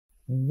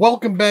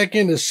Welcome back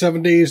into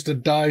 7 Days to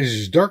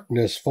Die's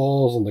Darkness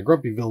Falls on the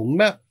Grumpyville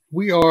map.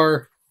 We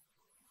are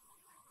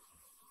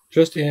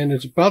just in.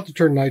 It's about to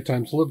turn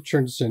nighttime, so let's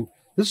turn this in.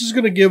 This is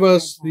going to give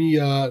us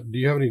the, do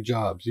you have any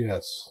jobs?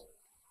 Yes.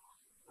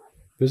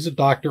 Visit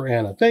Dr.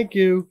 Anna. Thank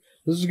you.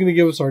 This is going to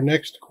give us our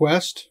next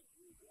quest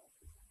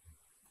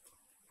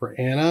for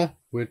Anna,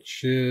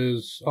 which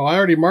is, oh, I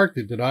already marked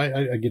it, did I?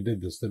 I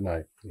did this, didn't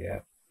I? Yeah.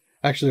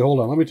 Actually,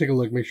 hold on. Let me take a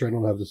look, make sure I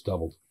don't have this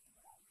doubled.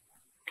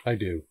 I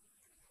do.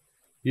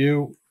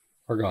 You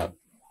are gone.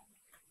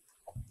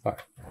 All right.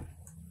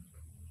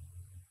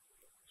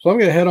 So I'm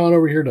going to head on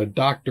over here to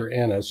Dr.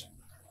 Anna's.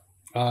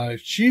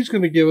 She's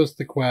going to give us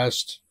the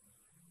quest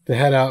to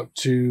head out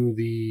to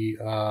the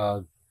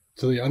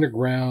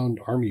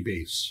underground army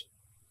base,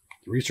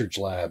 the research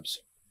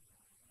labs.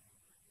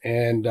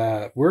 And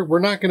we're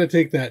not going to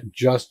take that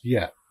just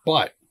yet.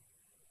 But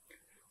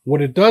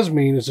what it does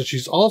mean is that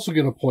she's also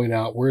going to point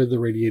out where the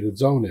radiated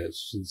zone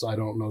is, since I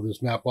don't know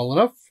this map well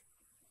enough.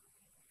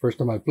 First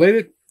time I played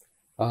it,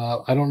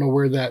 I don't know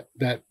where that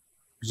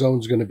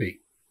zone's going to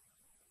be.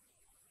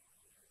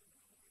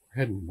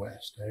 We're heading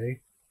west, eh?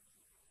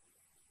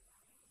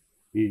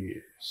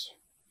 Yes.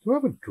 Do I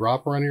have a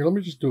drop around here? Let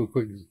me just do a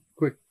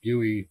quick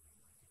UE.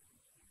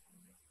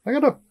 I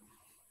got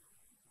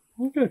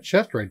a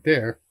chest right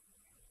there.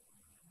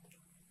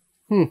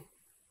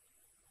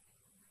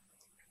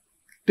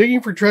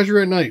 Digging for treasure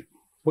at night.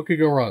 What could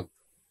go wrong?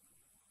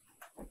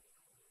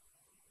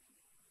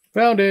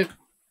 Found it.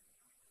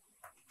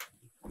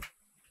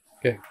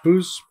 Okay,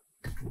 who's...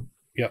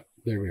 Yep,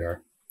 there we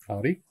are.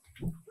 Howdy.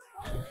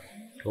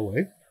 Go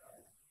away.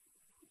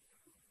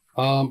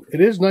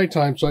 It is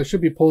nighttime, so I should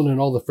be pulling in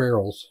all the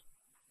ferals.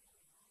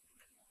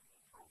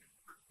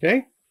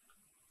 Okay?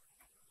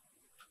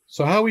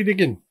 So how are we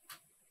digging?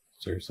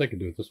 Seriously, I could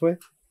do it this way?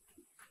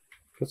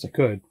 Guess I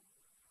could.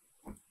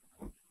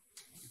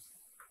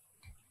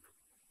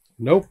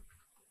 Nope.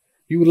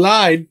 You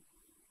lied.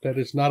 That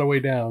is not a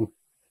way down.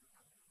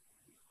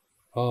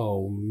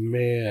 Oh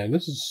man,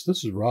 this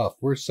is rough.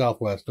 Where's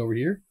southwest? Over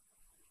here?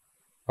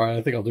 Alright,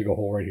 I think I'll dig a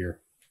hole right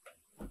here.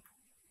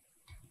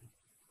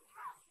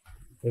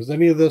 Is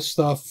any of this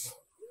stuff...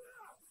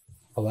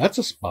 Oh, that's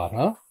a spot,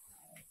 huh?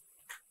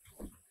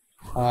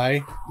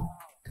 Hi.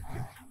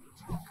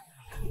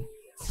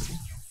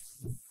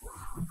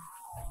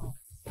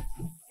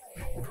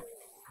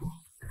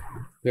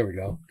 There we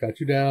go. Got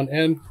you down,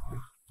 and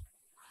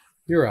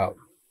you're out.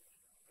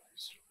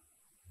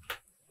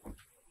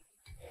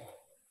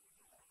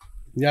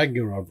 Yeah, I can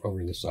go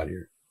over this side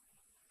here.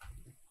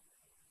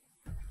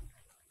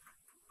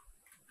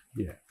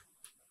 Yeah.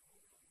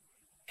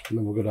 And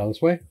then we'll go down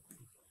this way.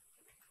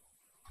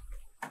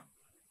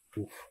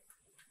 Oof.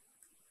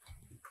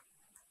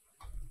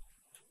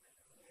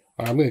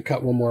 All right, I'm going to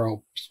cut one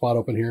more spot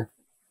open here.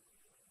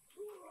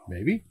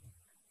 Maybe.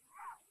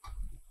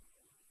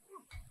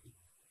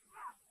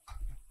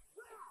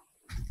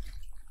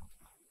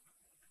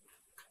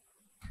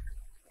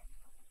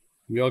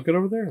 We all good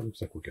over there? It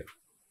looks like we're good.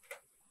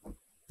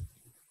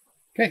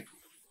 Okay.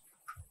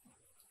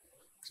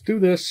 Let's do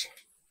this.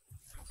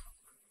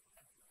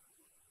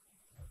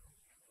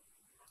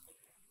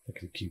 I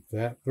can keep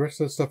that. The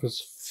rest of that stuff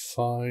is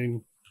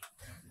fine.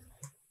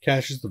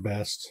 Cash is the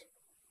best.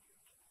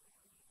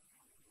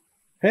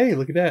 Hey,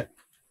 look at that.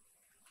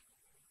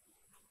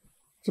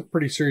 It's a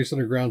pretty serious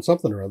underground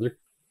something or other.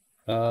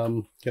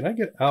 Can I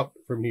get out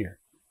from here?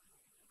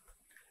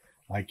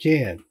 I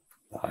can.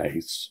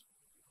 Nice.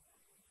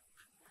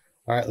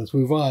 All right, let's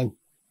move on.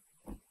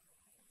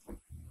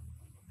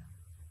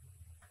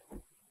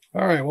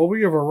 All right, well,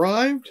 we have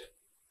arrived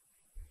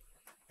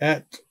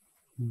at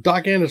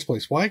Doc Anna's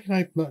place. Why can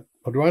I not...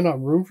 Oh, do I not have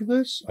room for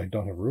this? I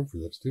don't have room for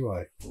this, do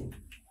I?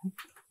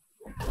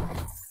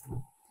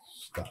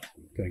 Stop.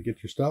 Can I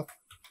get your stuff?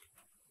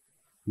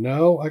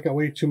 No, I got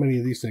way too many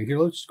of these things. Here,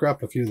 let's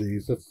scrap a few of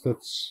these.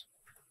 That's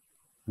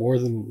more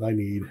than I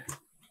need.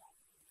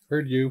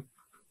 Heard you.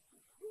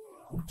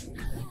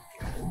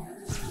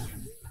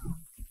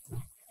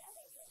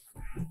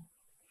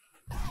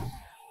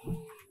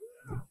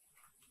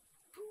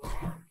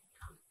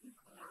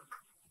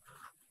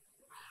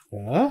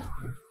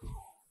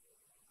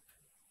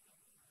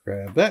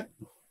 Grab that.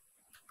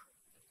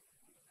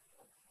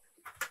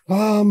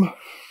 Let's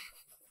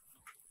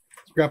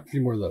grab a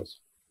few more of those.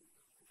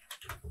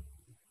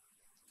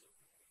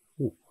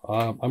 Ooh,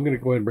 I'm going to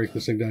go ahead and break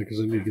this thing down because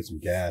I need to get some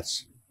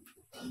gas.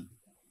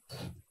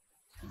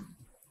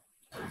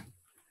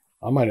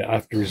 I might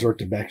have to resort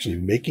to actually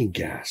making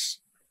gas.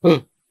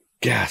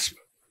 Gasp.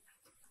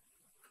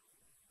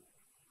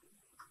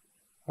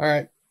 All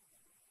right.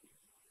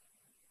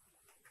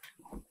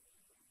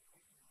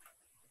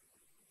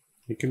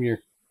 Hey, come here.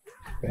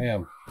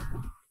 Bam.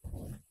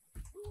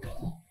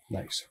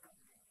 Nice.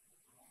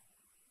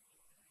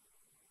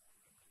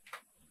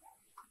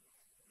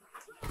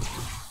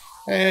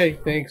 Hey,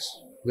 thanks.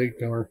 Late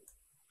comer.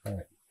 All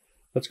right.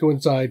 Let's go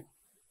inside.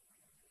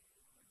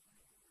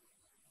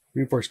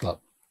 Reinforced club.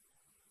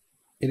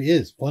 It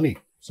is plenty.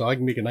 So I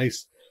can make a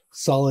nice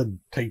solid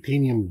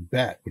titanium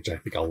bat, which I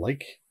think I'll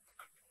like.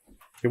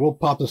 Okay, we'll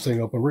pop this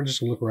thing open. We're just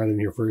going to look around in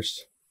here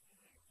first.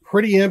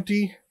 Pretty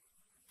empty.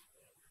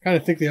 Kind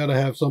of think they ought to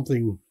have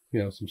something, you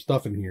know, some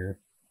stuff in here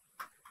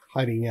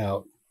hiding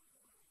out.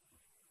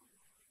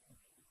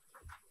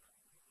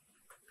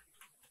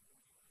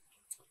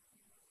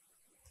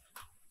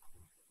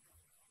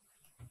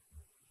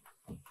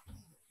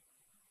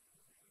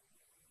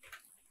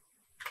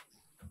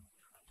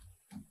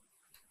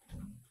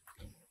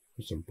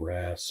 There's some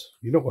brass.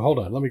 You know, hold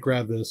on. Let me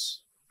grab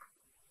this.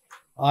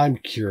 I'm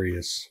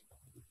curious.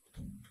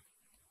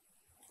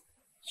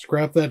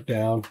 Scrap that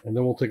down, and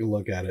then we'll take a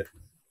look at it.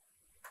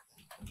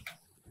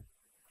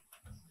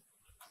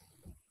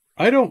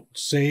 I don't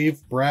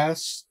save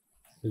brass,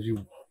 as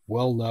you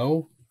well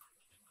know,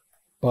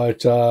 but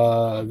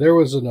there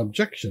was an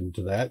objection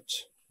to that,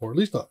 or at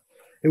least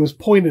it was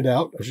pointed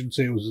out. I shouldn't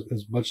say it was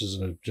as much as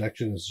an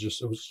objection. It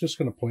was just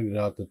going to point it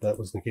out that that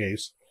was the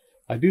case.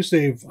 I do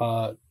save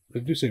lead,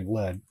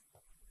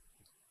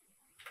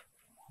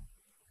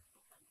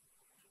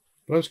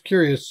 but I was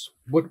curious,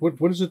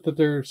 what is it that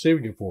they're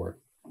saving it for?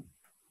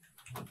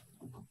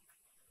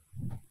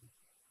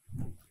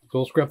 So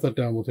we'll scrap that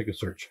down. We'll take a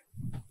search.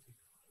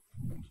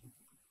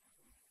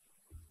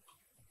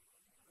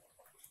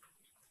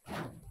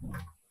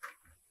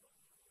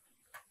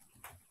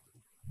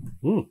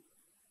 What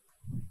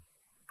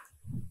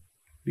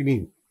do you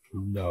mean?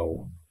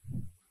 No.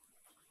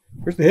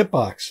 Where's the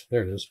hitbox?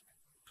 There it is.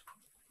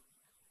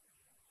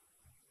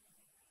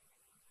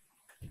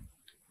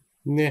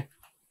 Nah.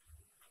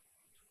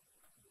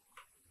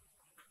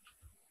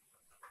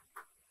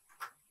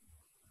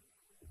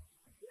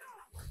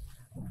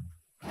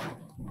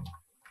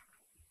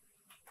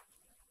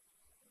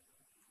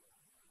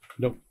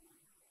 Nope.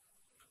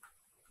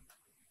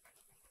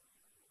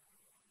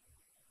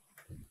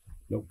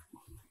 Nope.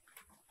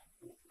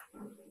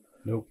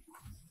 Nope.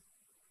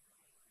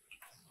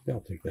 Yeah,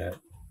 I'll take that.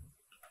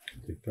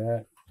 Take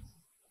that.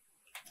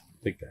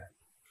 Take that.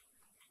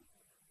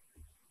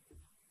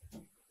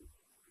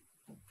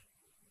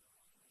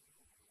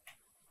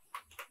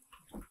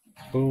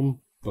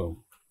 Boom,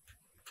 boom.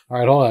 All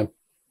right, hold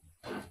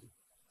on.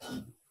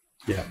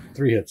 Yeah,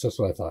 3 hits. That's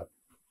what I thought.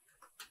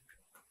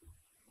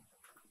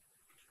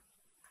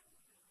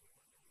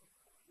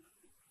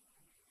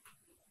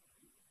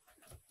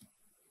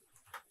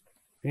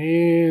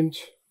 And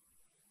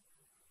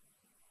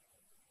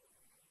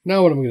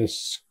now what am I going to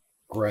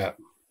scrap?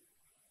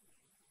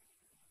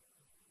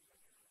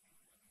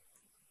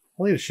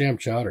 I'll eat a sham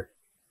chowder.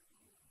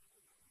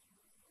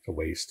 It's a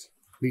waste.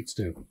 Meat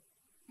stew.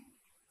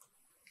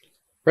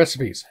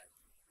 Recipes.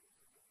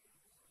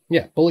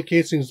 Yeah, bullet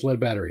casings, lead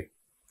battery.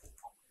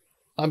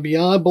 I'm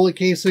beyond bullet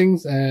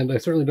casings, and I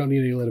certainly don't need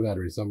any lead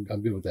batteries. I'm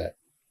good with that.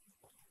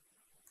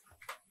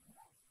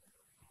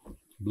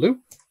 Blue?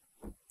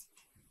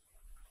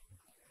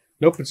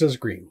 Nope, it says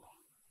green.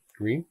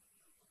 Green?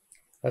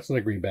 That's not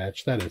a green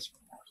badge. That is.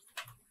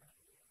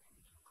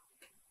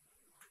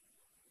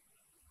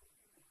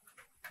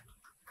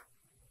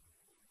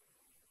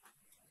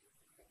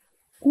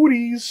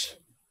 Goodies.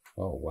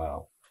 Oh,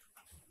 wow.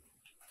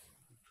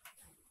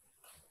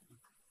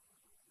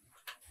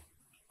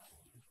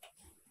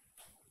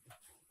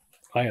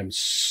 I am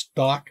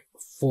stock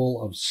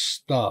full of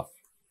stuff.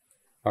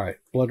 All right,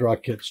 blood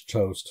rock kit's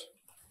toast.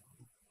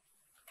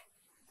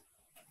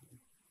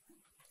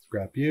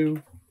 Scrap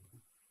you.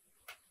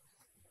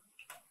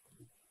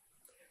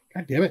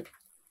 God damn it.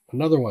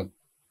 Another one.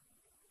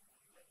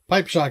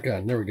 Pipe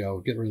shotgun. There we go.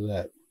 Get rid of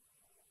that.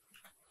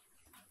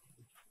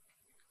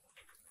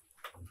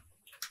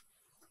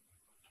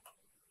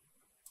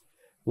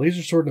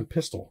 Laser sword and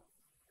pistol.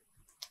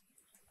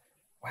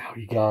 Wow,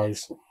 you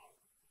guys.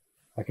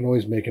 I can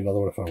always make another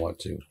one if I want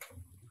to.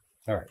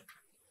 All right.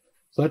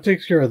 So that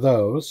takes care of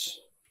those.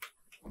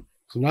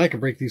 So now I can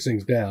break these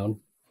things down.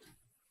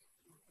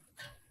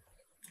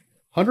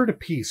 100 a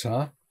piece,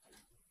 huh?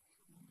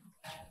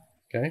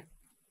 Okay.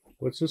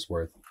 What's this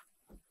worth?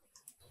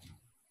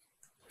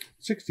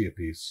 60 a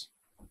piece.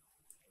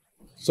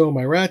 So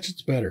my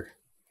ratchet's better.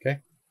 Okay.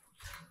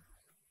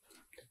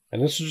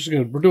 And this is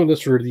just we're doing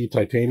this for the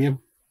titanium.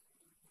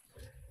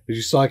 As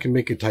you saw, I can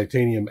make a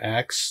titanium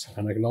axe,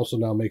 and I can also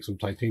now make some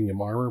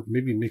titanium armor.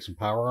 Maybe make some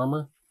power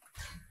armor.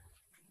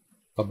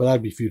 But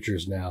that'd be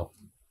futures now.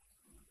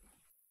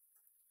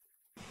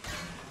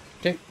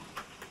 Okay.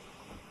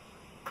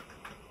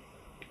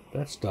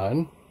 That's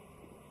done.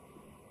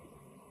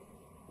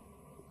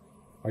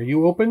 Are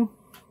you open?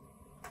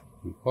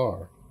 You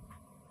are.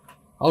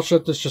 I'll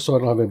shut this just so I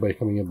don't have anybody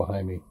coming in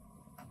behind me.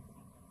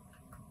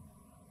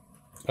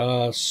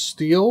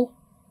 Steel.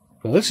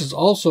 Now this is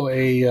also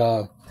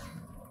a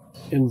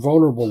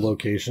invulnerable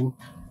location.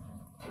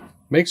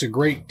 Makes a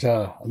great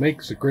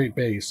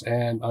base,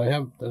 and I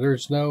don't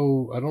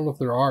know if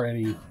there are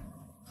any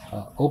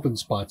open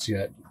spots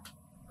yet.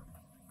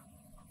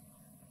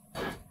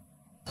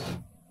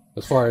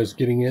 As far as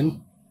getting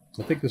in,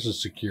 I think this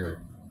is secure.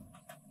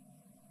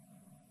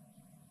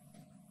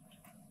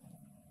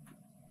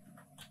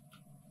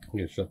 I'm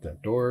going to shut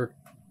that door.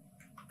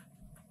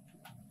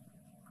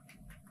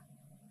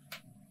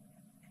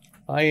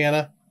 Hi,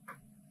 Anna.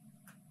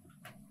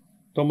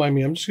 Don't mind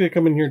me. I'm just going to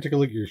come in here and take a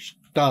look at your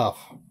stuff.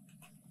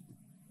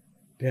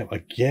 Damn,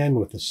 again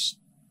with this.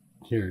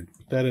 Here,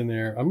 put that in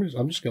there. I'm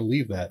just going to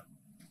leave that.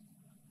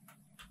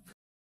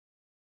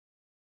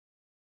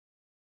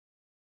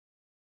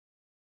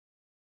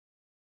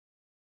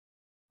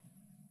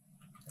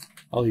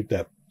 I'll eat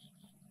that.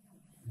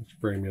 Let's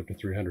bring me up to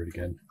 300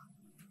 again.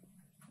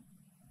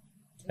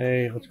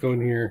 Hey, let's go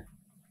in here.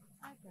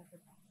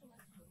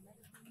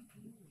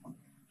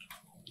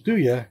 Do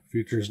ya?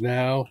 Futures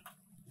now.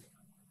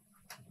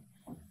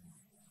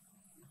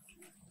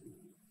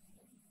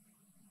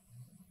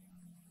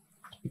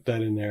 Put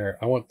that in there.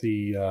 I want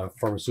the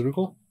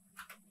pharmaceutical.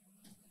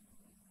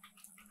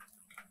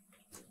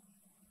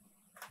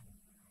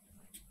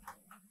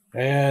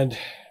 And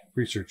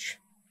research.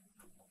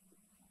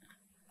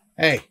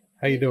 Hey,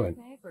 how you doing?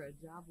 For a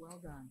job well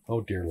done.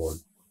 Oh dear Lord.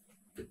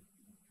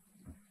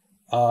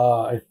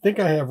 I think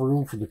I have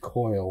room for the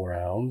coil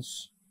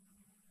rounds.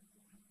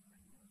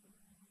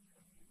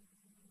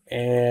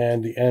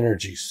 And the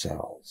energy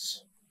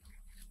cells.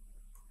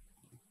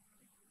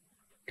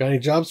 Got any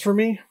jobs for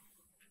me?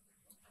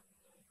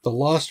 The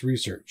lost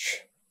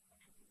research.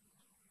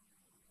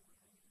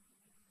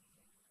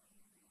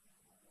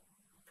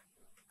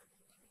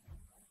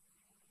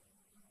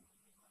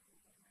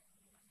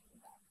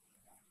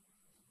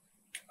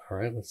 All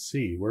right, let's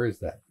see. Where is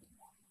that?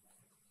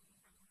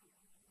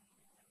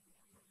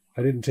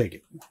 I didn't take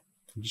it.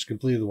 I just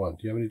completed the one.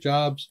 Do you have any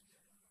jobs?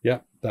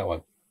 Yep, that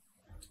one.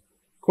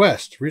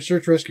 Quest,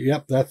 research rescue.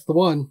 Yep, that's the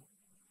one.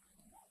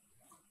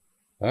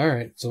 All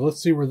right, so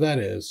let's see where that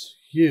is.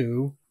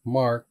 You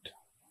marked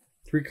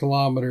 3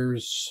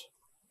 kilometers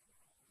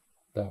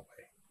that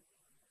way.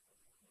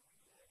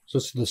 So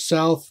it's to the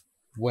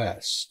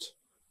southwest.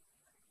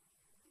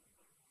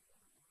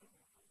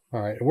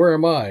 All right, where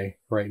am I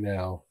right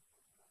now?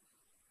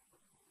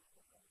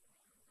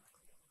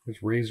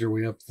 There's Razor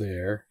way up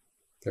there.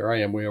 There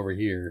I am way over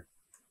here.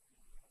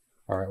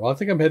 All right, well, I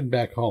think I'm heading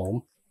back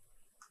home.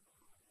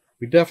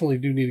 We definitely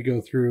do need to go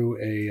through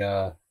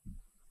a,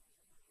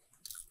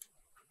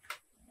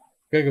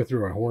 gotta go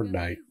through a horde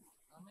night.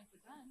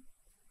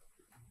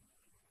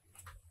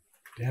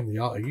 Damn,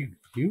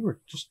 you were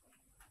just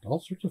all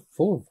sorts of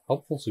full of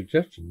helpful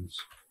suggestions.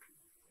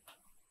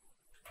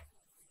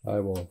 I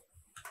will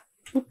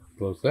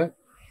close that.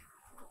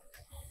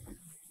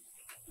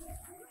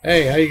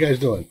 Hey, how you guys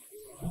doing?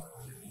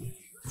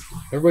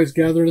 Everybody's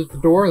gathering at the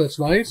door. That's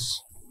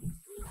nice.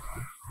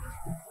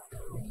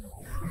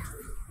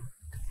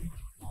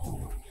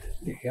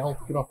 Hey, hell,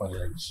 get off my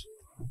legs.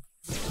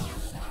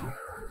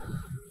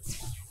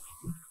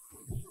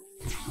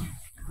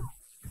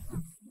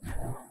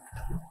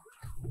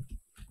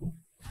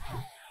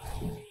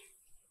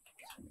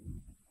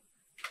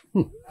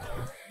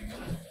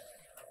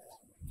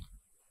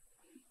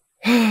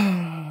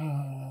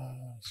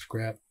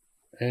 Scrap.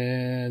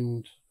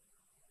 And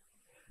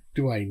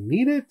do I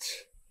need it?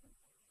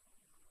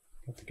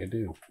 I don't think I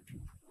do.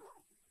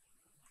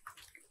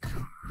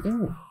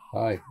 Oh,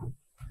 hi.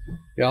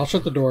 Yeah, I'll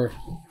shut the door.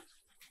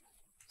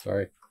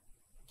 Sorry.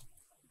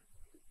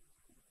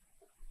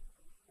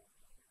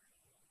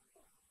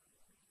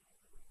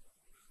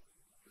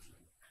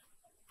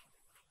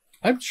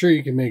 I'm sure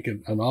you can make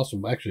an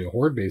awesome, actually a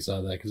horde base out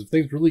of that, because if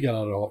things really got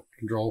out of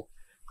control,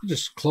 you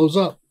just close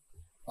up.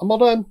 I'm all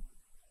done.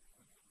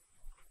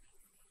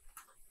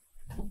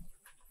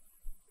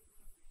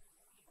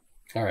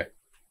 All right.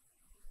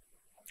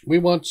 We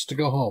want to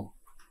go home.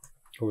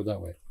 Over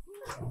that way.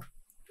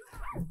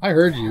 I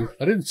heard you.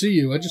 I didn't see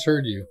you. I just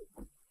heard you.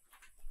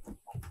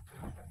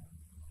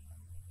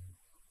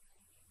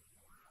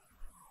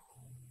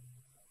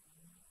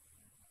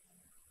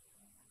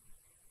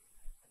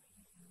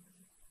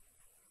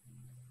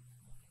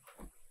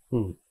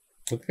 I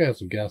think I have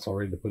some gas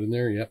already to put in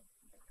there. Yep.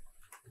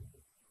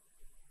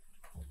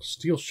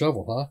 Steel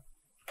shovel,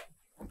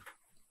 huh?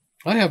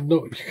 I have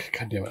no...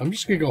 God damn it. I'm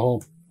just going to go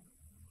home.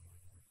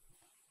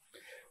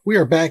 We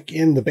are back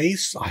in the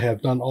base. I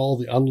have done all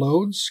the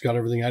unloads. Got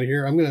everything out of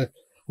here. I'm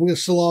gonna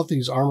sell off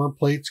these armor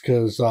plates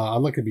because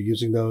I'm not going to be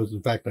using those.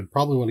 In fact, I'd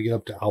probably want to get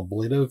up to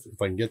ablative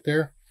if I can get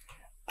there.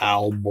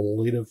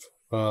 Ablative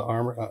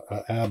armor.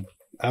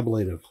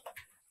 Ablative.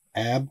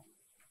 Ablative.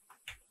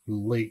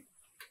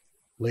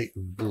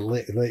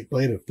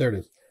 There it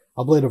is.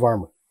 Ablative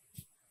armor.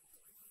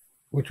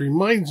 Which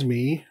reminds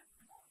me,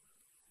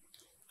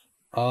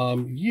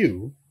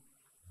 you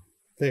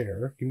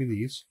there. Give me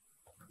these.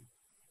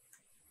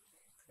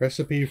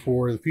 Recipe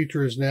for the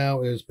future is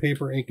now is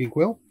paper, ink, and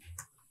quill.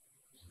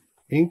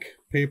 Ink,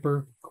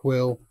 paper,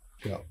 quill,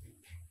 go.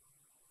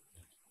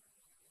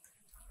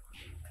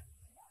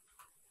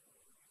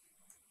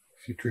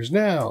 Future is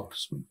now.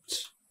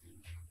 Sweet.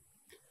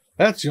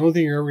 That's the only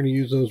thing you're ever going to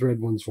use those red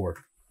ones for.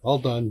 All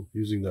done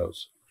using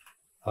those.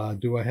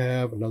 Do I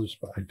have another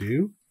spot? I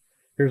do.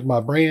 Here's my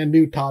brand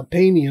new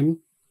titanium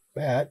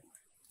bat.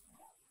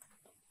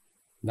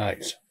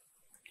 Nice.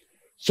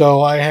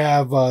 So I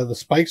have the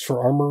spikes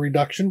for armor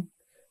reduction.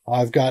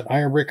 I've got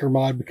Ironbreaker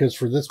mod because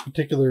for this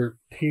particular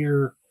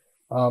tier,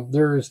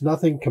 There is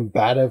nothing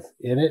combative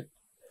in it,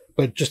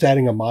 but just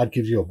adding a mod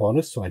gives you a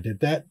bonus, so I did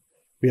that.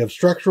 We have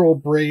structural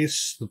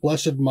brace, the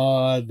blessed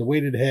mod, the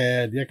weighted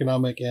head, the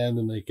economic end,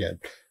 and the naked.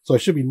 So I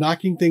should be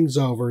knocking things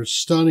over,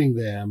 stunning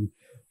them,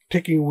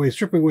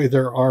 stripping away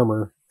their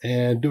armor,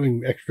 and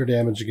doing extra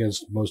damage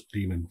against most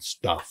demon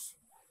stuff.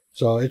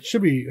 So it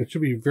should be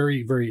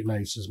very, very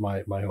nice is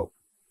my hope.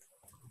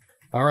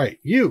 All right,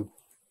 you.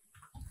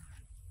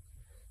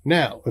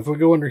 Now, if we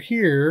go under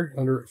here,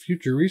 under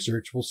future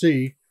research, we'll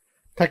see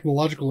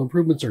technological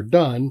improvements are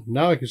done.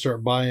 Now I can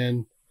start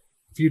buying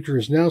future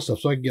is now stuff.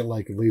 So I can get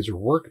like a laser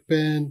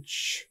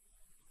workbench.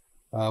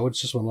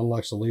 What's this one?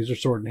 Unlocks a laser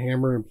sword and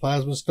hammer and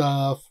plasma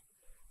stuff.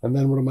 And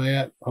then what am I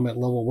at? I'm at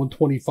level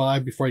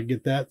 125 before I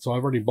get that. So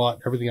I've already bought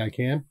everything I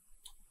can.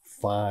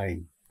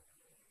 Fine.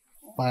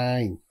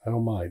 Fine. I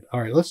don't mind.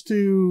 All right, let's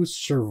do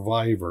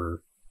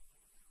Survivor.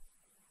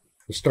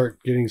 Let's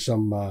start getting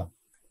some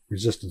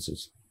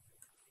resistances.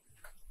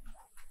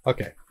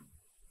 Okay.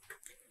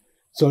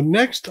 So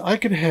next I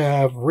could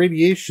have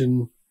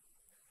radiation.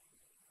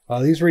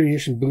 These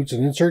radiation boots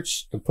and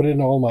inserts to put in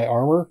all my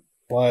armor.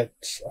 But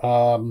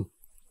I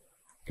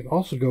can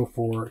also go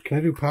for... Can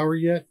I do power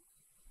yet?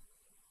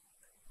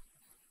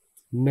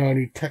 No, I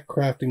need tech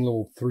crafting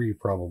level 3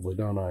 probably,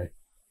 don't I?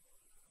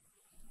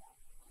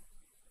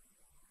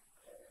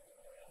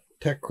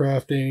 Tech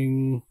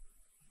crafting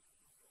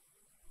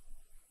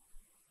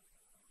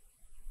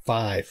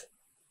 5.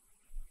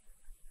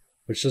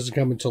 Which doesn't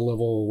come until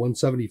level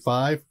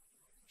 175.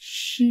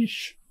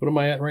 Sheesh. What am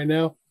I at right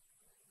now?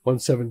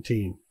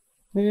 117.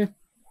 Eh.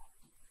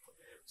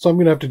 So I'm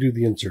going to have to do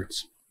the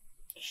inserts.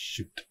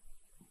 Shoot.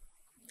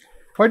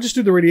 If I just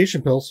do the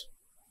radiation pills.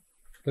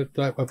 I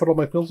put all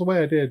my pills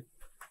away? I did.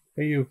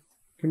 Hey, you.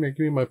 Come here.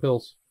 Give me my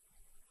pills.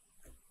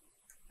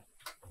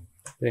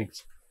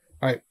 Thanks.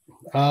 All right.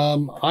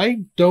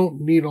 I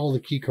don't need all the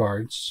key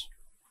cards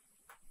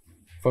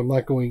if I'm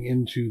not going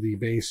into the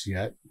base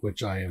yet,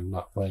 which I am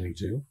not planning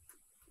to.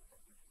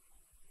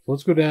 So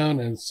let's go down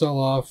and sell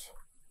off.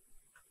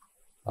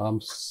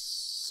 I'm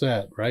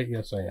set, right?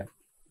 Yes, I am.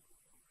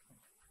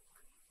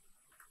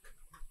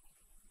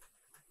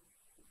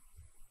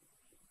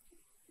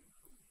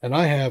 And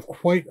I have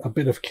quite a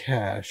bit of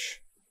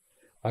cash.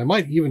 I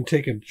might even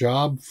take a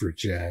job for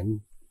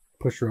Jen,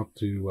 push her up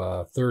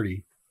to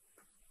 30.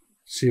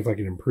 See if I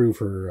can improve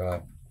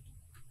her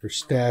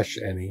stash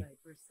any.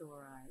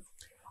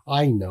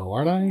 I know,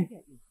 aren't I?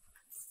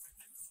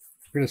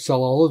 We're going to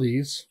sell all of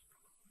these.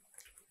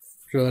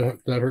 I'm sure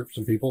that hurt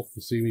some people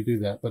to see me do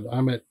that. But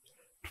I'm at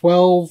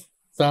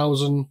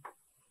 12,000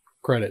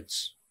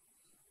 credits.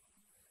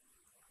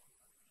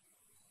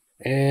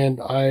 And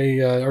I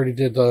already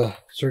did the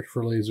search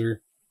for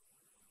laser.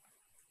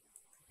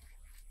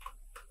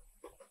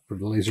 For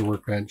the laser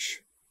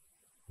workbench.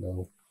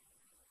 No.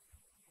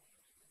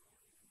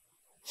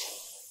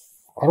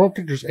 I don't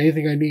think there's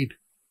anything I need.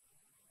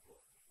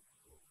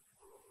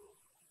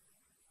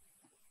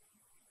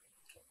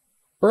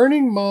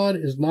 Burning mod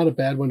is not a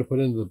bad one to put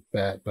into the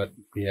bat, but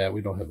yeah,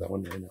 we don't have that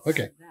one right now.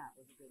 Okay.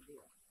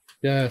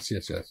 Yes,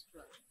 yes, yes.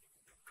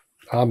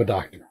 I'm a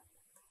doctor.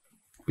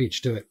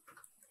 Beach to it.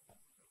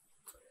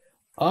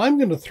 I'm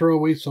going to throw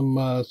away some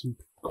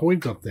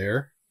coins up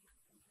there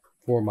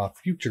for my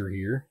future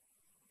here.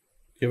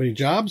 Do you have any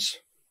jobs?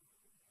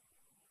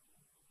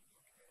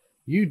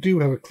 You do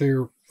have a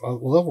clear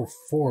level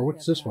 4.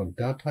 What's this one?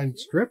 Downtime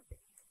strip?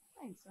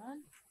 Thanks,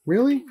 son.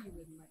 Really? You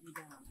wouldn't let me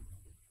down.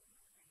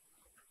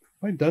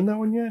 Have I done that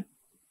one yet?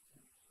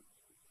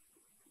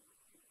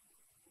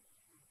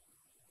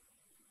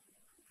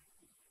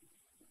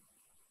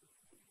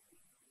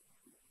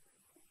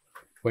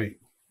 Wait.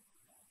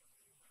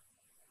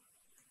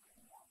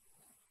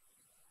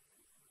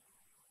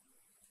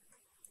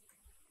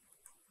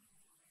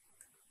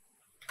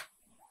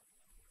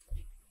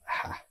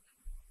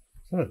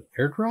 Is that an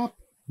airdrop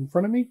in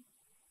front of me?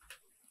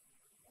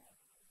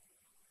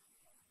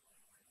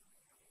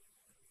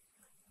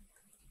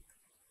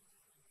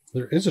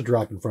 There is a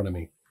drop in front of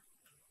me.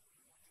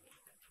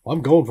 Well,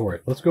 I'm going for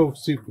it. Let's go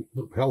see.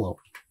 Hello.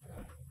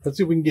 Let's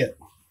see what we can get.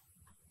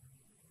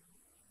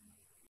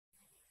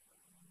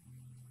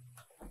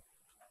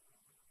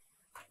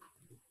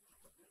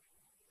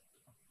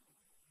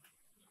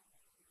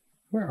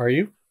 Where are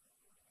you?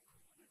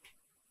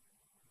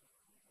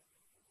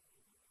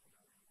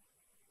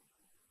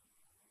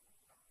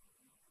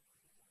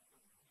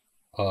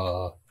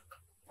 Would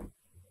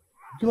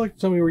you like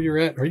to tell me where you're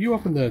at? Are you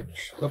up in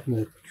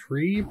the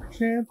tree,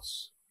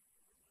 perchance?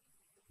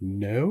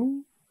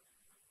 No.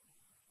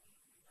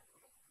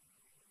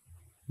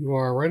 You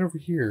are right over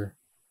here.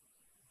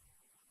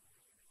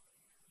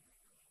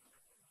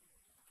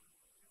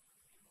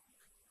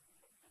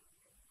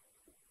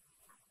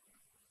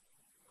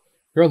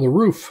 You're on the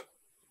roof.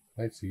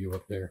 I see you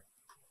up there.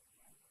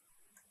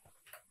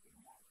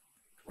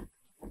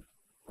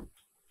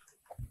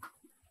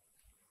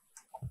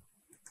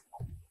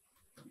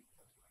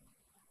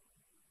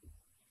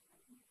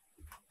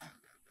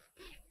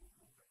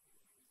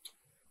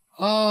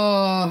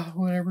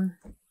 Whatever.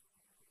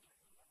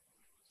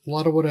 a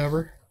lot of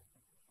whatever.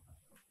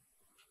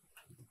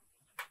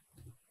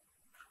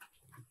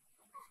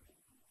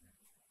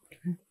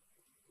 Okay.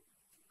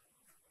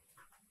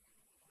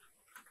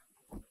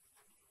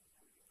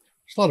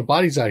 There's a lot of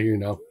bodies out here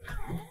now.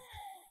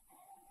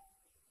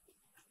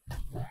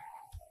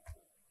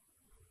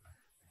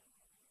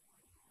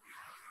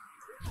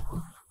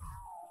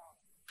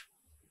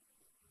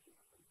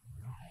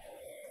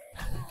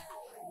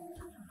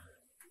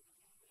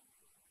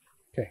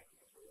 Okay.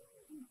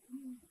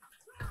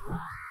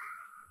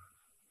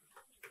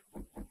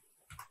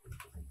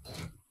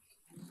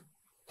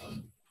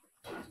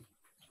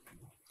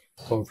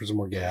 Going for some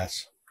more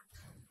gas.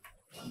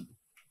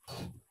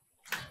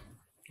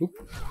 Oop.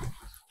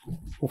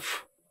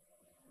 Oof.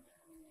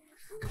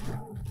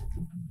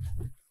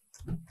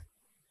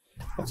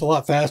 That's a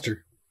lot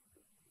faster.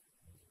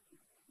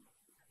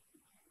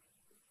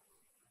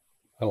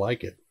 I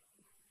like it.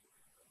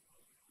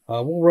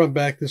 We'll run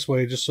back this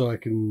way just so I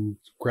can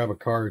grab a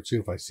card, see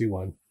if I see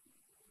one.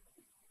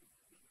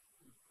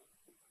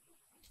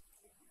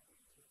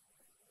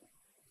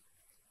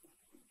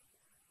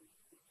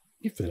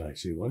 If then I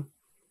see one.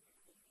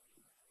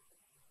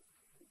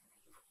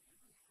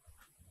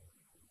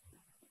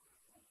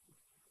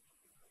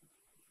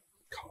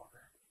 Car.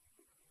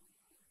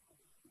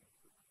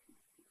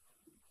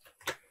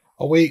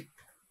 Oh, wait.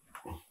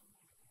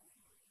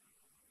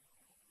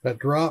 That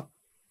drop.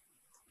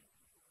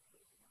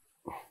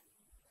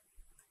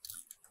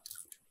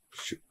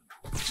 Shoot.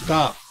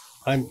 Stop.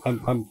 I'm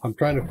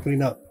trying to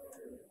clean up.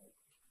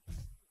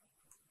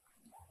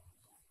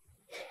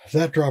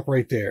 That drop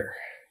right there.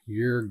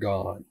 You're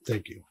gone.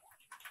 Thank you.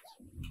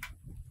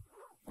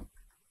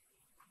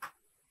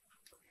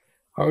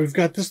 All right, we've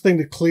got this thing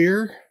to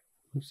clear.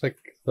 Looks like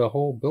the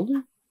whole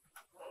building.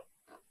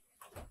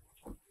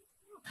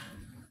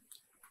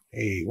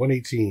 Hey,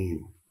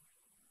 118.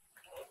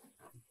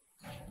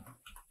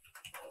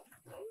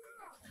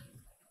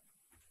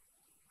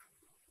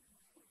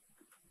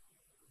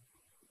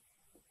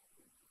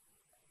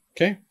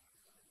 Okay.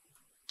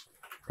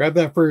 Grab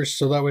that first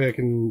so that way I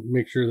can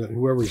make sure that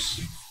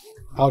whoever's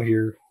out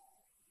here.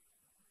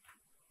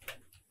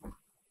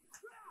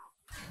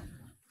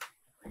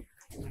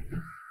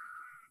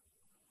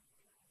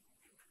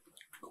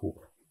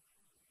 Cool.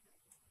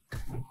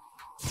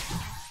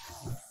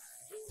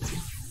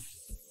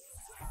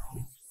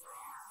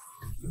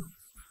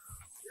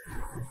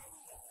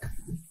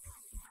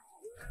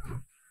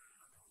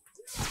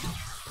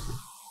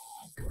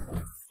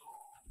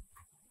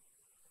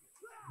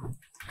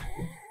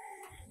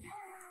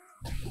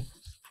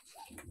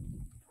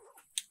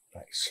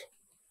 Nice.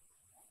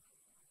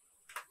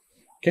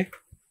 Okay.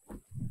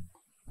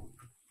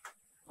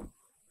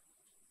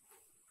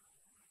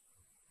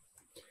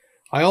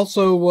 I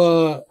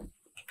also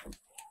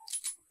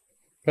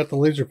got the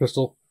laser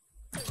pistol.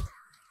 It's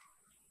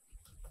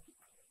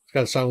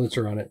got a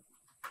silencer on it.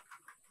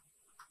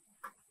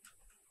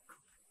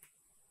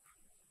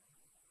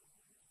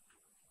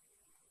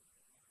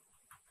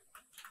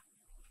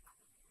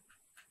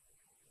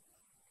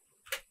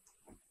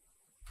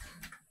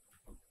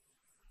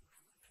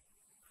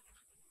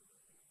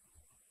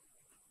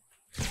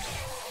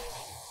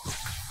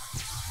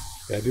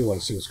 Yeah, I do want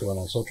to see what's going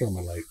on, so I'll turn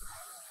my light.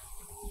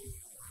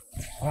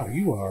 Wow,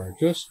 you are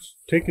just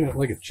taking it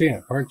like a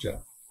champ, aren't you?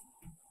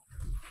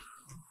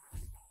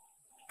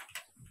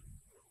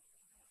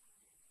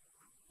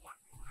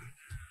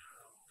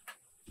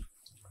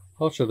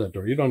 I'll shut that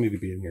door. You don't need to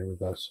be in here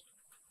with us.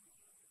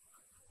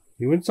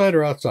 You inside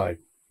or outside?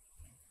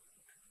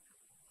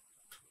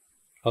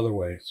 Other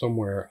way.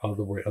 Somewhere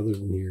other way other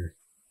than here.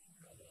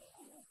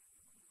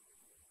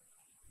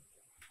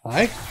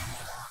 Hi?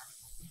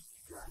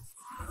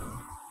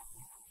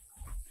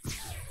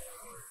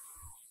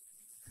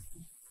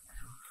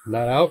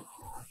 Not out?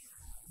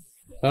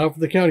 Not out for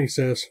the county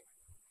says.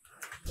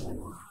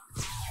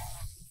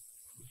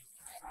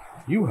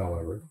 You,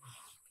 however,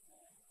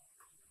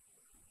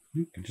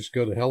 you can just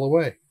go the hell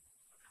away.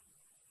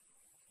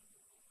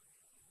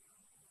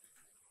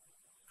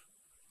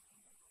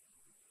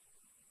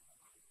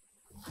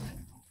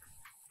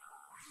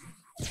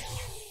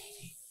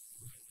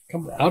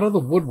 Come out of the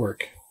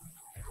woodwork.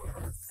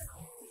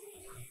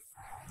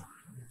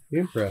 Be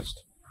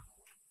impressed.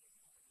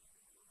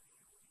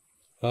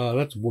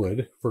 That's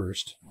wood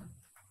first.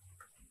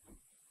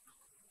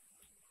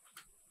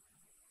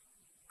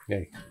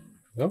 Okay.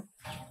 No?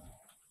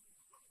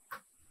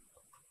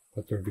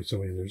 But there'd be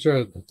somebody. There's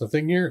the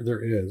thing here?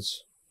 There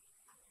is.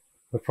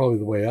 That's probably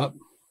the way up.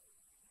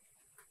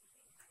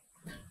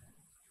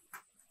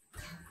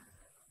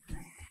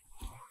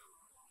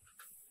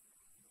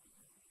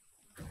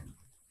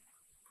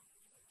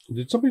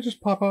 Did somebody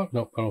just pop out?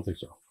 Nope, I don't think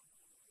so.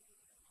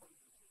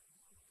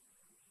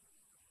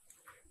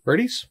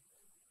 Birdies?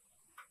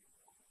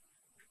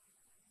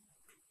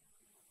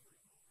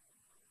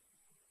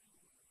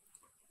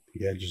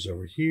 The edge is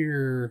over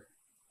here.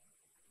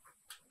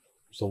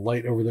 There's a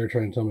light over there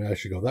trying to tell me I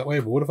should go that way,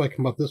 but what if I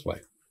come up this way?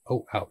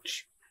 Oh,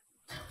 ouch.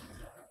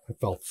 I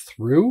fell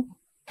through?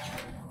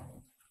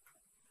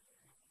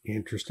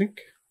 Interesting.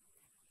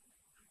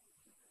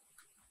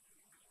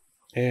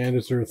 And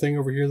is there a thing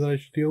over here that I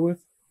should deal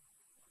with?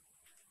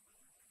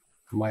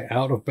 Am I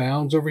out of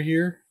bounds over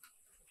here?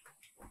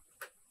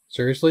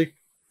 Seriously?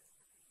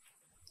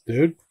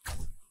 Dude?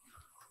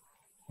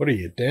 What are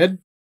you, dead?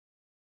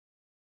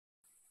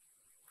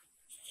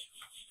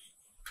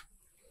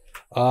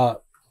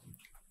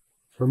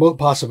 Remote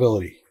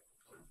possibility.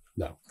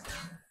 No.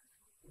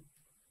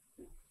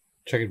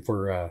 Checking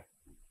for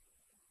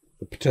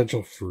the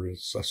potential for a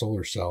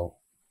solar cell.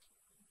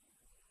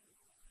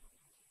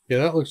 Yeah,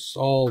 that looks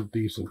all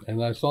decent.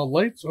 And I saw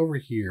lights over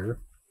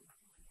here.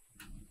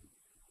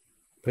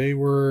 They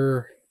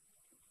were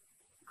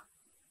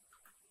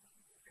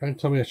trying to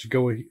tell me I should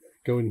go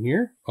in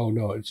here? Oh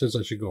no, it says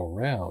I should go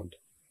around.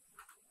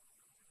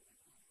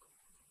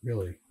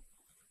 Really?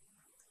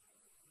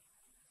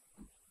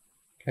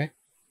 Okay.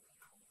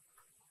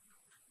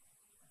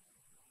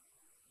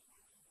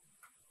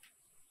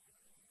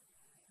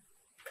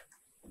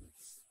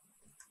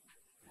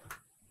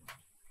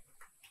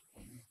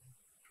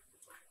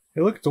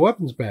 Hey, look, it's a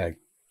weapons bag.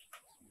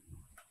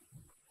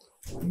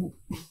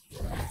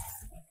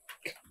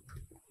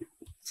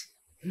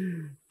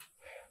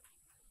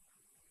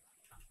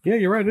 Yeah,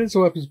 you're right. It is a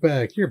weapons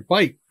bag. Here,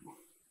 bite.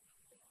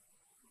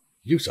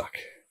 You suck.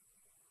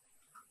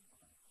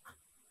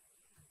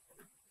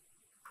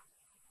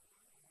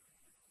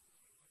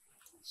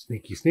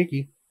 Sneaky,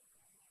 sneaky.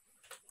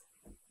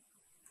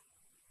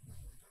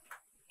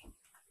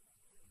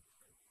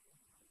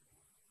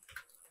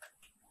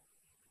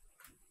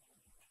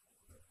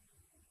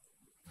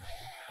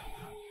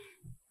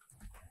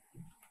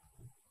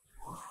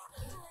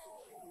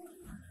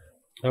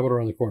 How about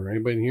around the corner?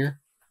 Anybody in here?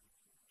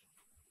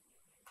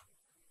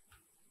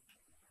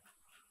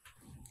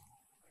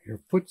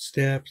 Your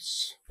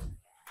footsteps.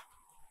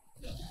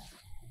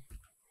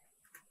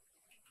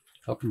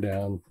 Up and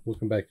down. We'll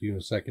come back to you in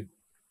a second.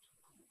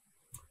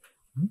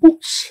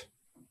 Boots.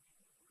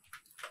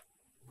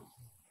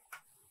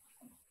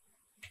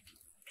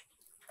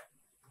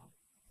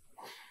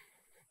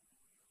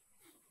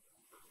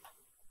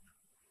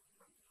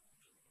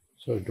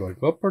 So do I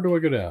go up or do I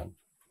go down?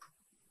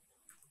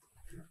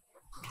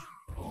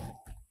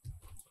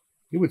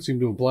 You would seem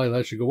to imply that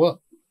I should go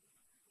up.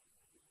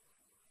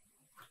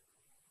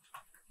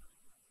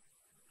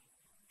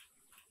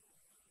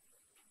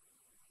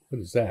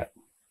 What is that?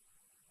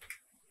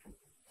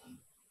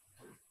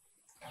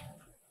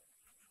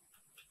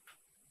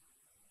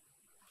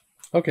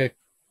 Okay.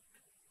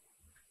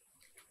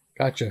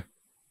 Gotcha.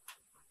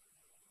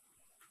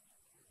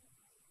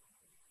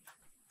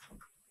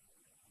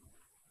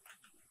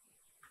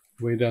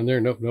 Way down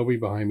there. Nope, nobody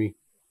behind me.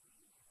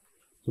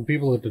 Some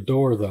people at the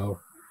door, though.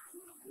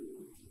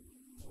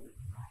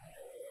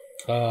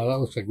 That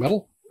looks like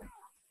metal.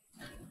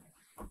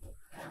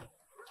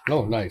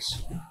 Oh,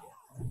 nice.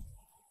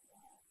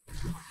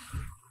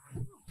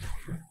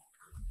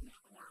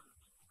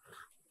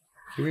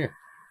 Come here.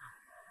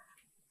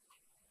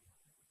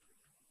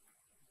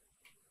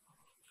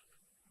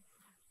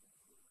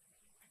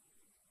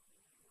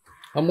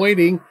 I'm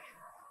waiting.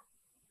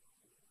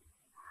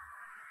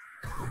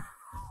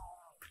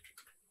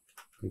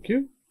 Thank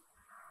you.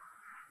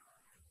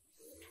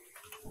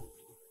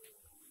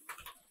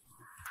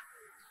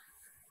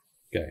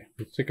 Okay,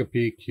 let's take a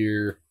peek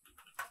here.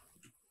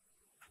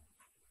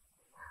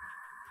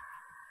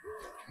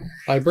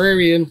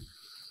 Librarian.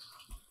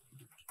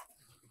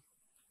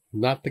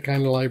 Not the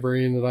kind of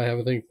librarian that I have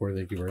a thing for.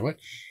 Thank you very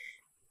much.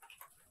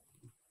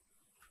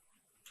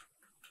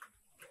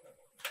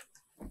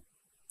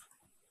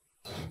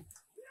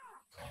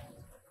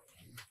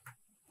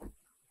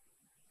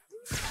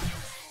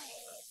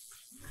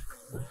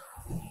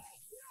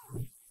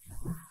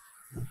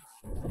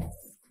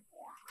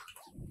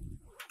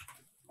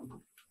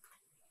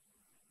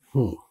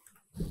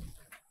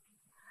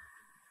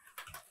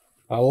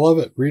 I love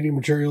it. Reading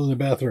material in the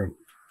bathroom.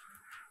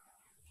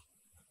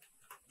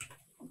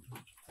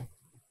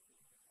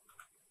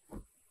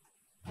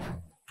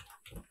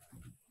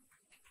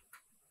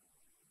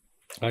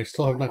 I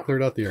still have not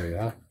cleared out the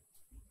area, huh?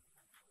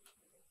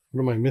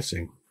 What am I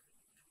missing?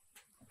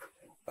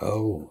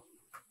 Oh.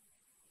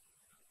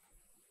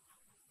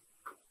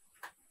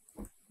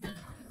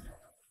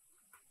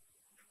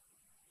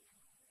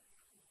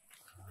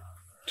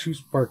 Two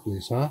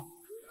sparklies, huh?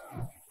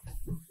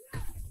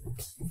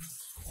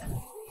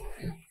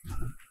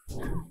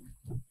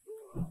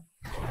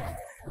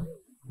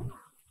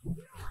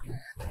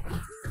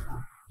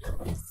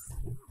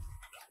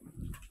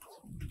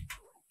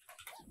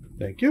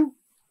 Thank you.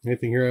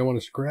 Anything here I want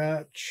to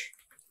scratch?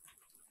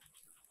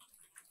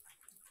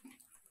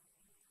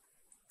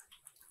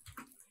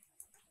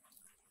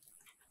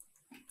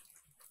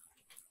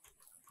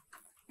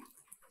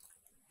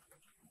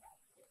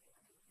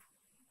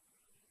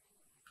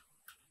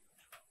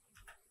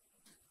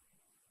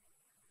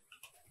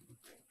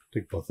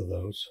 Take both of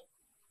those.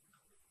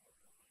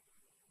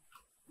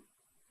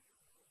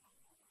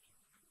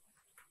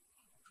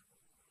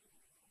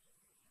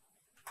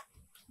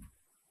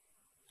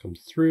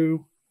 Comes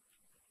through.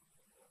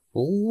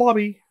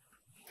 Lobby.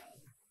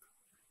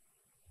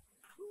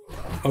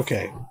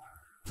 Okay.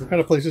 What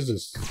kind of place is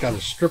this? It's got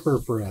a stripper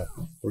for a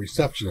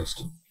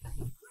receptionist.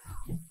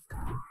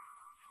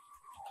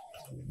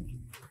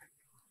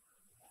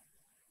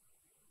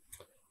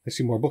 I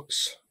see more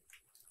books.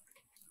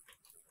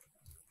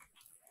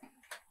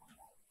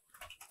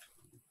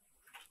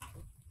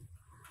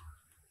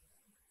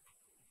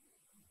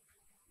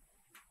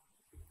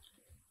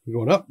 We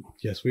going up?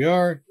 Yes, we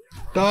are.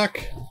 Doc.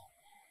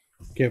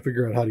 Can't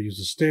figure out how to use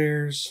the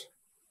stairs.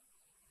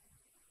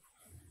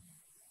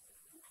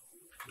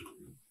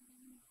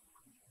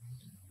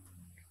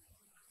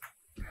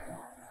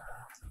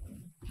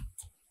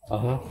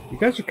 You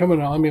guys are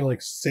coming on me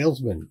like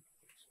salesmen.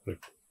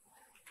 Like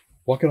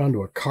walking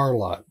onto a car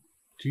lot.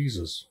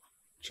 Jesus.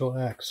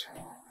 Chillax.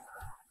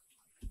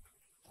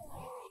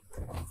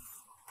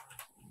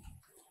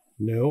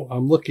 No,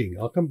 I'm looking.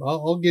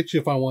 I'll get you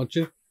if I want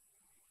you.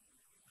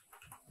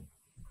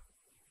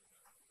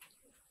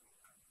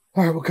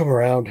 All right, we'll come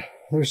around.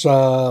 There's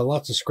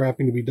lots of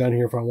scrapping to be done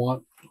here if I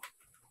want.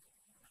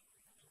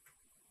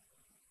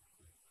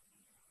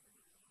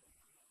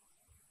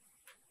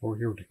 We're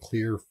here to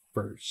clear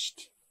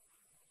first.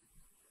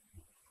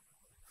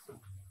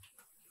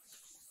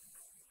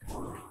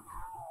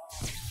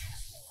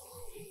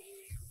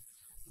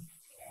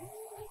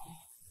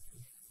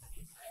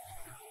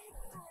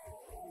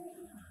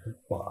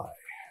 Goodbye.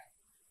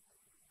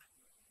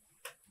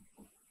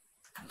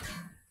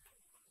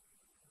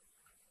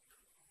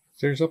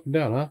 Stairs up and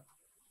down, huh?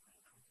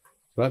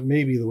 So that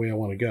may be the way I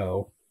want to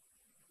go.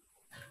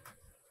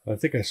 I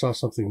think I saw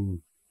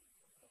something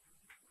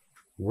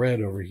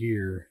red over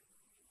here.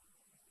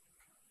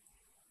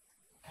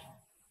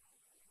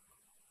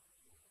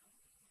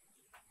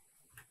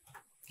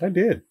 I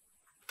did.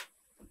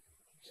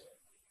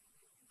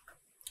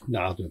 No,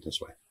 I'll do it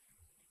this way.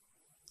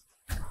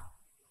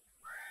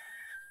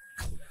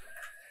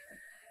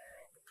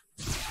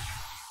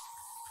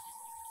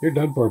 You're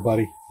done for,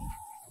 buddy.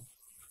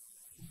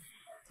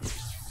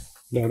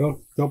 No,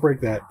 don't break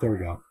that. There we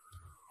go.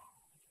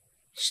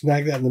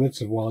 Snag that in the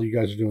midst of while you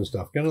guys are doing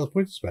stuff. Got another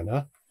point to spend,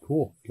 huh?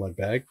 Cool. Blood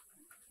bag.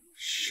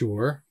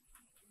 Sure.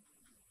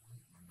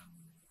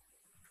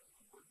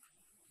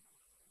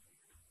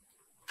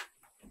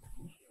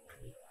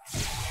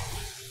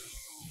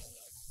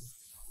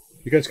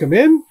 You guys come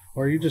in?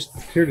 Or are you just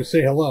here to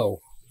say hello?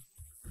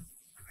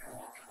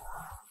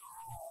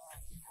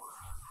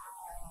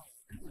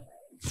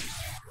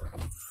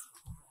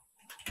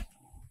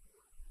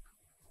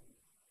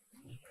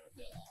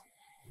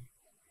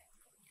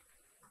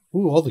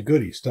 Ooh, all the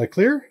goodies. Did I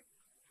clear?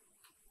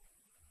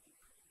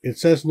 It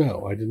says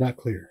no. I did not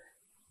clear.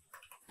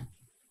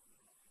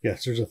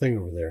 Yes, there's a thing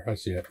over there. I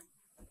see it.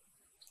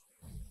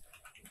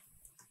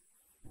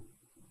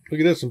 Look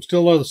at this. I'm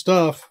still on the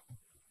stuff.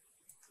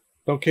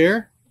 Don't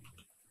care?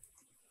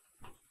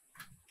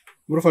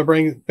 What if I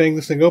bang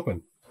this thing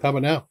open? How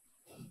about now?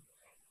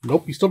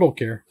 Nope, you still don't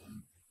care.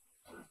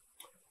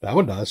 That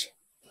one does.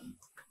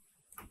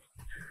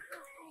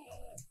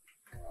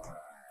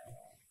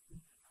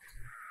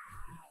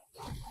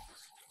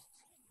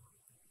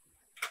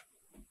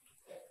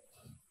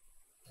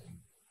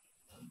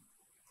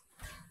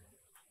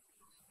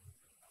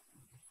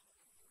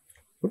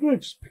 What did I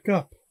just pick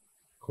up?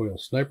 Coil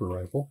sniper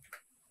rifle.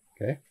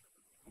 Okay.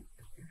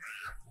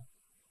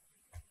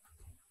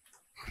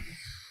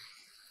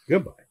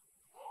 Goodbye.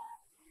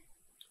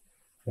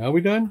 Now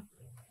we done?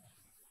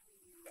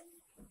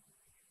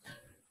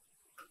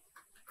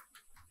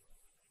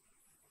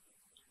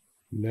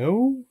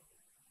 No?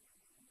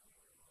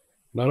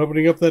 Not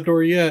opening up that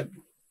door yet.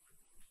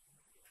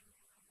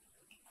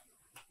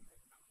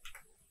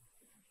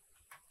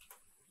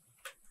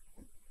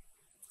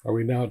 Are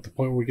we now at the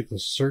point where we get to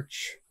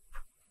search?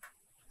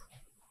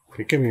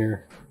 Okay, come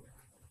here.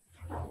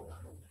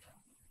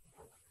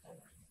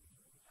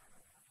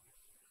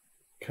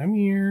 Come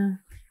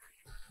here.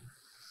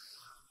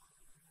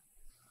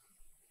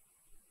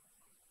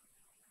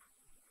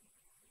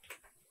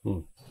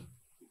 Oh,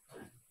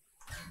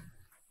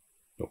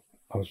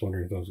 I was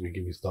wondering if that was going to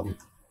give me something.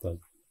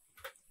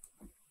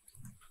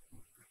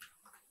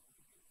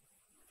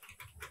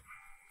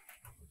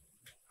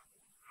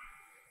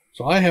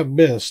 So I have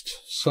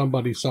missed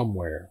somebody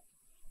somewhere.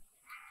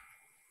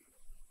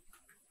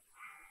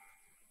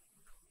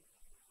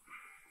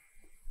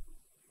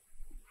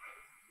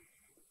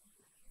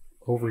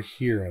 Over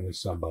here I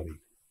missed somebody.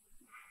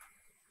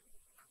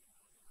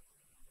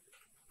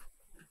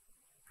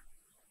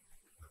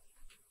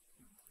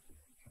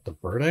 The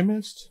bird I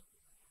missed?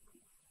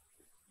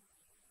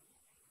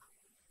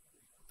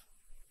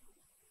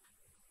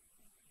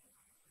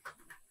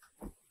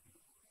 I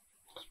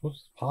suppose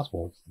it's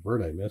possible it's the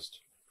bird I missed.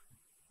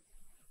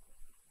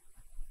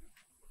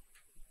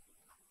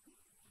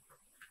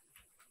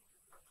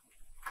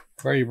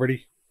 Where are you,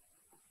 birdie?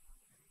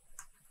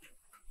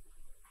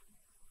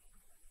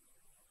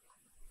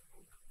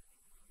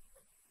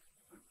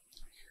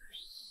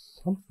 Here's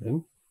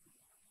something.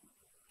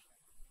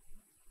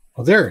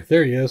 Oh, there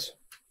he is.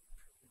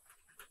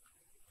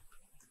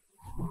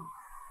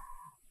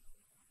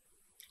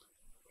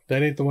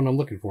 That ain't the one I'm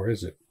looking for,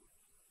 is it?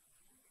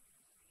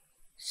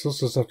 Still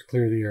says have to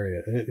clear the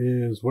area. It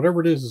is,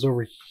 whatever it is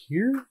over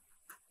here?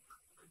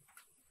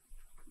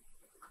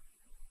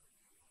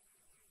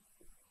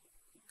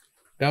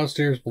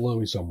 Downstairs below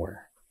me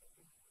somewhere.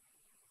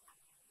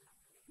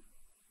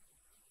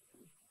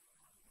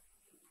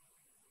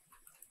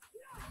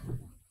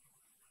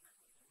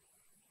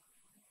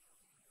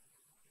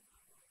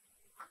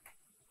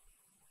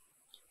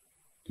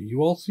 Do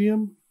you all see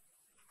him?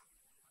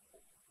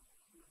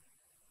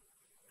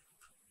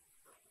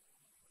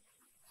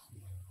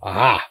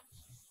 Aha!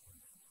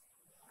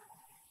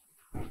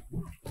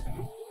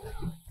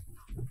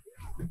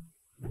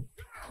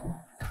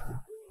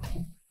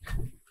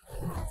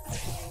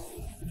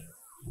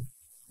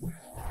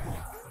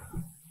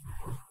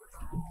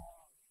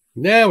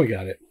 Now we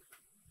got it.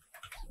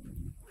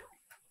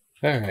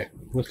 All right,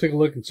 let's take a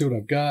look and see what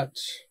I've got.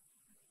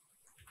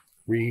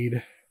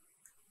 Read.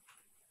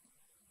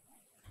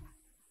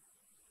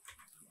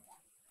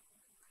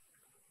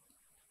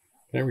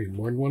 Can I read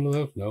more than one of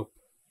those? Nope.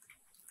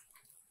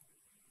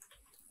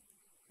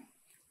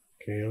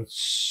 Okay, let's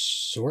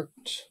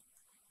sort.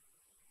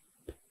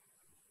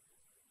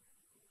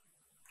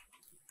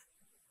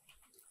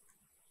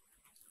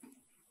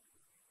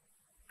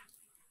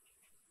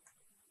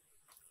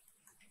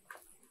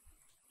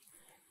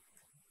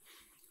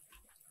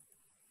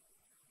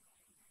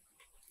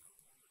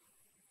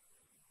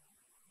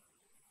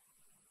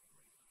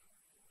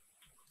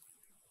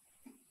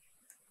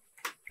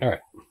 All right.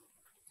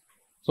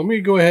 So I'm going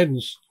to go ahead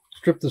and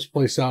strip this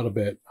place out a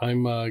bit.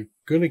 I'm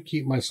going to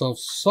keep myself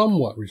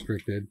somewhat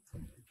restricted,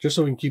 just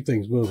so we can keep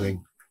things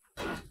moving.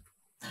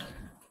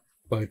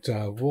 But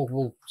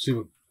we'll see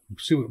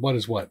what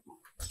is what.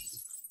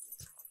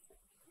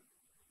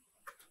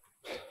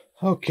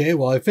 Okay,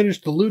 well I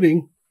finished the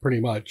looting pretty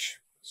much.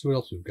 Let's see what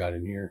else we've got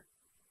in here.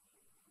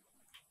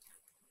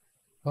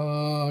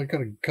 I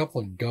got a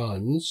couple of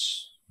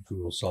guns we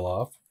will sell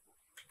off.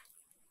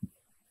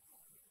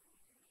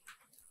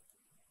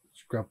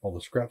 Scrap all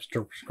the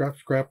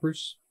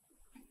scrappers.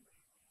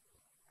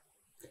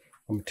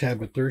 I'm a tad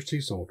bit thirsty,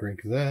 so we'll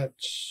drink that.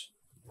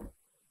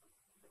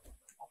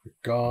 We're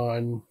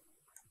gone.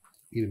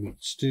 Eat a meat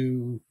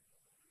stew.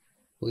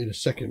 We'll eat a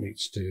second meat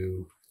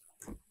stew.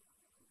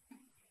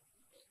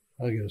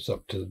 I'll get us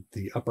up to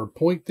the upper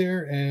point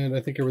there, and I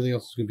think everything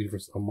else is going to be for,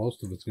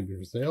 most of it's going to be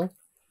for sale.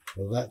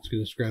 So that's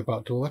going to scrap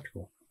out to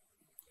electrical.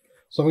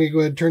 So I'm going to go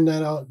ahead and turn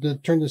that out,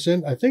 turn this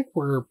in. I think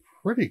we're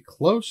pretty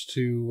close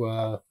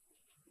to,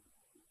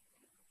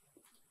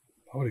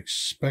 I would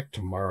expect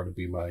tomorrow to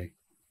be my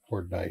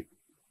horde night.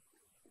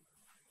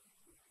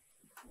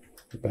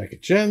 Get back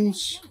at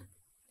Jen's.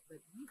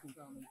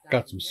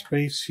 Got some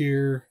space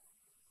here.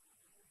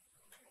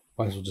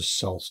 Might as well just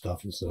sell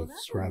stuff instead of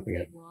scrapping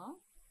it.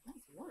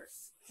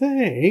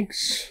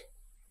 Thanks.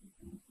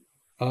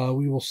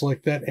 We will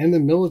select that and the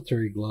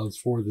military gloves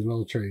for the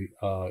military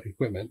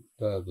equipment,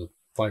 the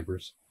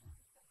fibers.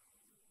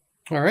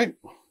 All right.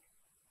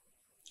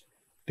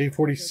 Day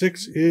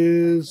 46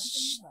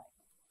 is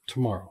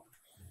tomorrow.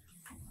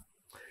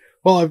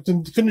 Well, I've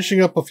been finishing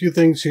up a few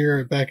things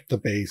here back at the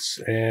base,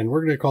 and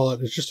we're going to call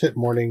it, it's just hit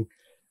morning,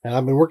 and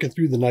I've been working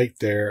through the night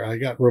there. I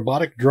got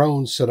robotic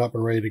drones set up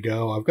and ready to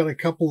go. I've got a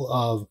couple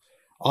of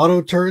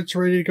auto turrets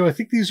ready to go. I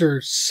think these are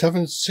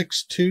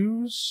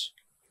 7.62s.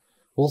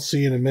 We'll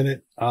see in a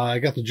minute. I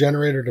got the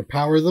generator to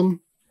power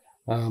them,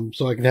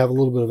 so I can have a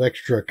little bit of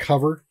extra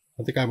cover.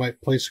 I think I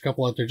might place a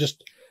couple out there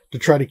just to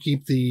try to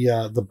keep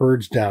the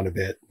birds down a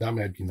bit. That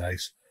might be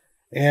nice.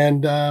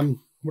 And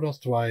what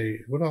else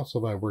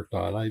have I worked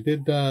on? I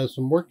did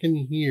some work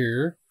in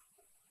here.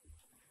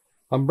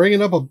 I'm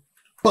bringing up a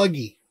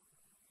buggy.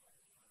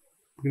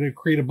 I'm going to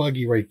create a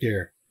buggy right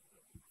there.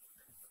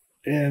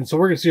 And so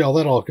we're going to see how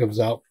that all comes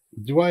out.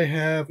 Do I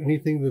have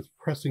anything that's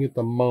pressing at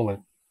the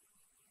moment?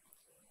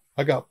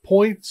 I got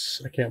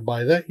points. I can't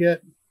buy that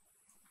yet.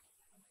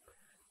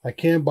 I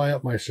can buy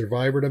up my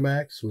survivor to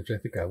max, which I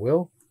think I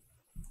will.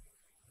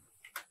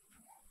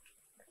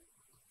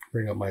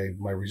 Bring up my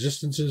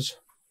resistances.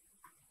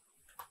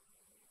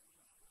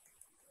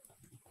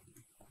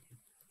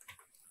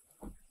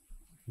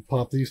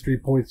 Pop these 3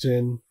 points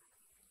in.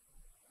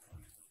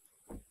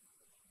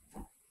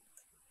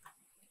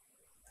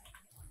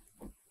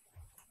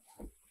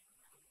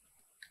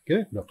 Get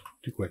it? No,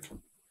 too quick.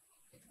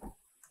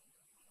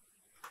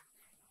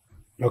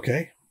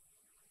 Okay,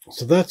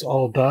 so that's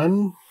all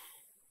done.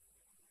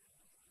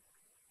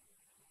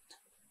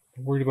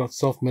 Not worried about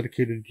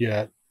self-medicated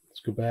yet.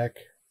 Let's go back.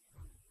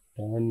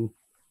 Done.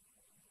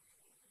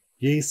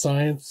 Yay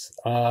science.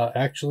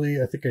 Actually,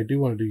 I think I do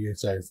want to do yay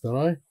science, don't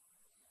I?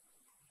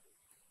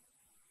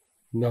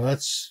 No,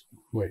 that's...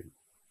 Wait.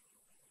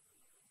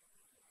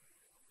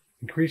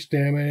 Increased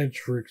damage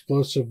for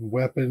explosive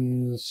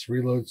weapons,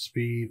 reload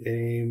speed,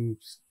 aim,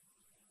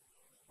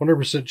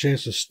 100%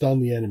 chance to stun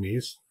the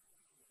enemies.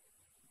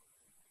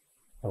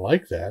 I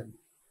like that.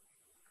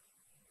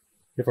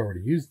 If I were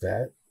to use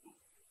that.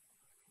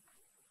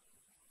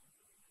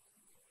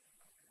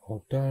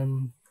 All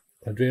done.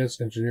 Advanced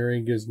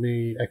engineering gives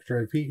me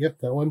extra IP. Yep,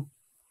 that one.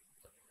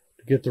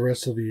 To get the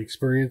rest of the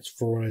experience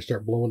for when I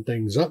start blowing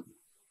things up.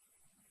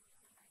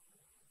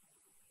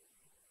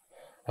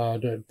 Yeah,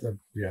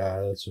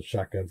 that's a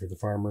shotgun for the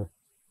farmer.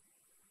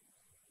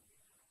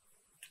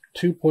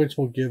 2 points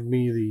will give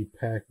me the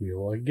pack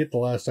mule. I can get the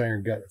last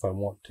iron gut if I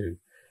want to.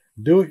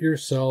 Do it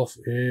yourself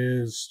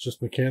is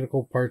just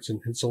mechanical parts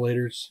and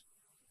insulators.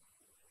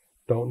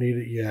 Don't need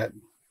it yet.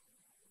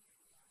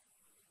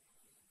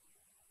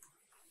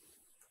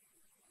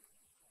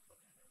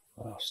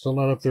 Still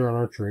not up there on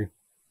archery.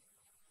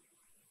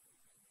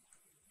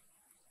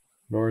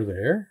 Nor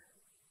there.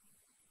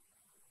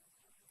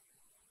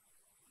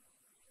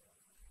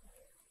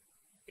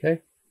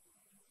 Okay.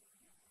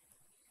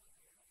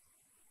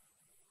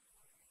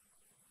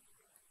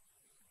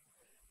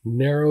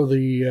 Narrow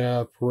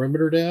the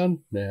perimeter down.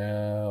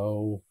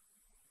 Now.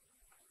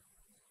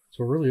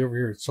 So we're really over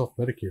here at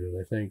self-medicated,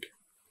 I think.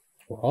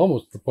 We're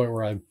almost at the point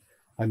where I'm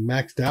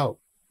maxed out.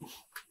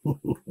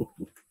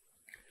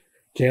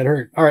 Can't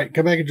hurt. All right,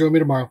 come back and join me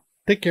tomorrow.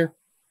 Take care.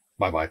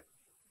 Bye-bye.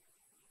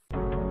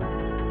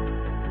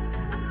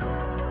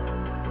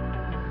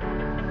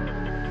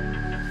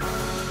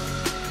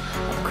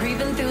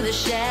 Creeping through the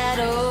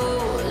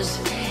shadows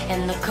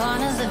and the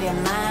corners of your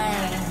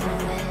mind.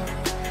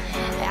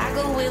 I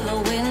go where the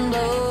wind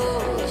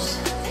blows.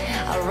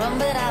 I run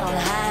but I don't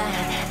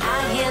hide.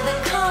 I hear the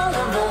call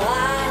of the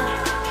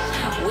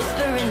wild,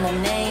 whispering the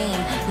name.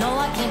 No,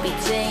 I can't be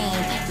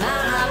tamed. My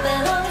heart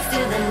belongs to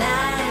the night.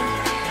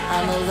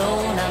 I'm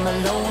alone, I'm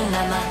alone,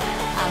 I'm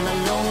a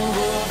lone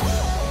wolf.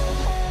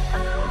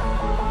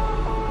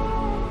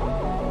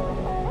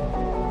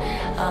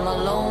 I'm a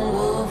lone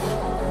wolf.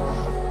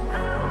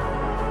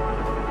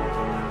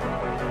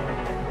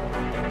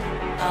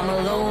 I'm a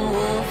lone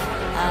wolf.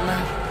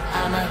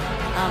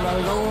 I'm a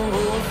lone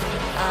wolf.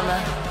 I'm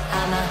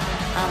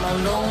a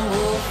lone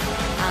wolf.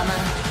 I'm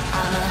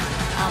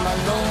a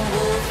lone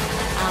wolf.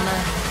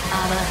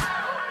 I'm a